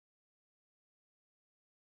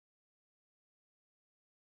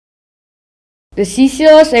The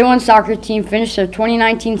CCLS A1 soccer team finished their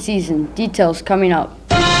 2019 season. Details coming up.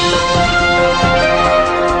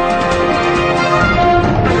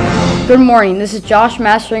 Good morning, this is Josh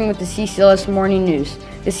Mastering with the CCLS Morning News.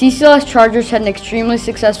 The CCLS Chargers had an extremely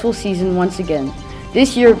successful season once again.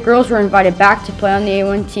 This year, girls were invited back to play on the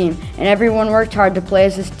A1 team, and everyone worked hard to play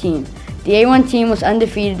as this team. The A1 team was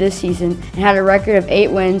undefeated this season and had a record of 8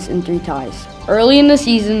 wins and 3 ties. Early in the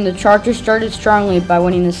season, the Chargers started strongly by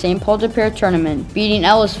winning the St. Paul de Pere tournament, beating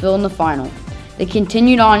Ellisville in the final. They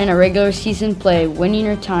continued on in a regular season play, winning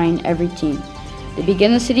or tying every team. They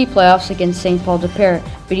began the city playoffs against St. Paul de Pere,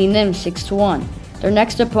 beating them 6-1. Their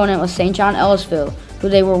next opponent was St. John Ellisville, who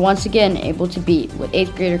they were once again able to beat, with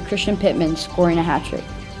 8th grader Christian Pittman scoring a hat trick.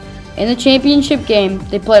 In the championship game,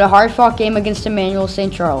 they played a hard-fought game against Emmanuel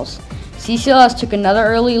St. Charles. CCLS took another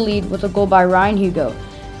early lead with a goal by Ryan Hugo.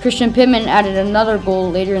 Christian Pittman added another goal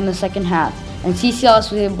later in the second half, and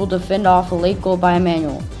CCLS was able to fend off a late goal by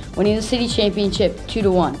Emmanuel, winning the city championship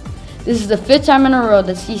 2-1. This is the 5th time in a row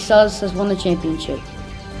that CCLS has won the championship.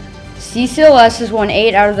 CCLS has won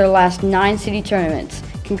 8 out of their last 9 city tournaments.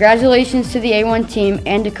 Congratulations to the A1 team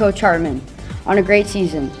and to Coach Hartman on a great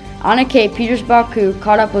season. Anna Kate Peters-Baku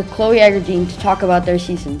caught up with Chloe Egerdine to talk about their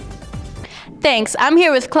season. Thanks. I'm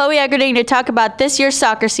here with Chloe Egerdine to talk about this year's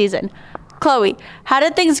soccer season. Chloe, how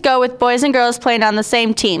did things go with boys and girls playing on the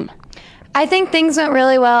same team? I think things went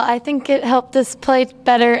really well. I think it helped us play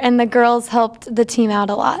better, and the girls helped the team out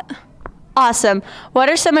a lot. Awesome. What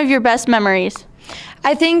are some of your best memories?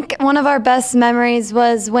 I think one of our best memories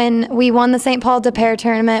was when we won the St. Paul de Pere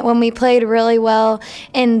tournament, when we played really well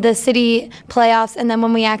in the city playoffs, and then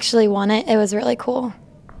when we actually won it, it was really cool.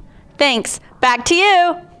 Thanks. Back to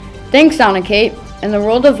you. Thanks, Anna Kate. In the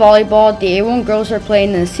world of volleyball, the A1 girls are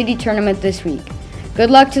playing in the city tournament this week.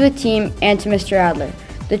 Good luck to the team and to Mr. Adler.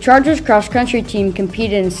 The Chargers cross-country team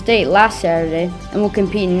competed in state last Saturday and will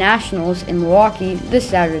compete in nationals in Milwaukee this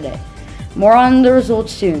Saturday. More on the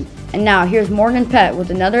results soon. And now, here's Morgan Pett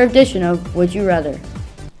with another edition of Would You Rather.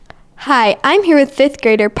 Hi, I'm here with 5th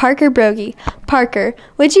grader Parker Brogy. Parker,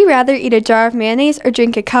 would you rather eat a jar of mayonnaise or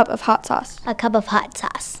drink a cup of hot sauce? A cup of hot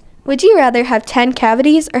sauce. Would you rather have 10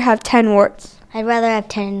 cavities or have 10 warts? I'd rather have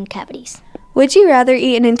 10 cavities. Would you rather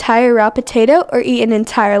eat an entire raw potato or eat an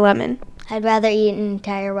entire lemon? I'd rather eat an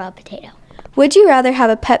entire raw potato. Would you rather have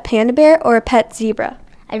a pet panda bear or a pet zebra?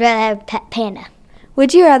 I'd rather have a pet panda.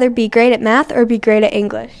 Would you rather be great at math or be great at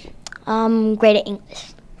English? Great at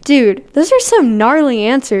English. Dude, those are some gnarly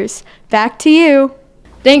answers. Back to you.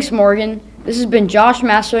 Thanks, Morgan. This has been Josh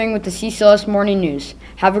Mastering with the CCLS Morning News.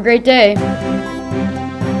 Have a great day.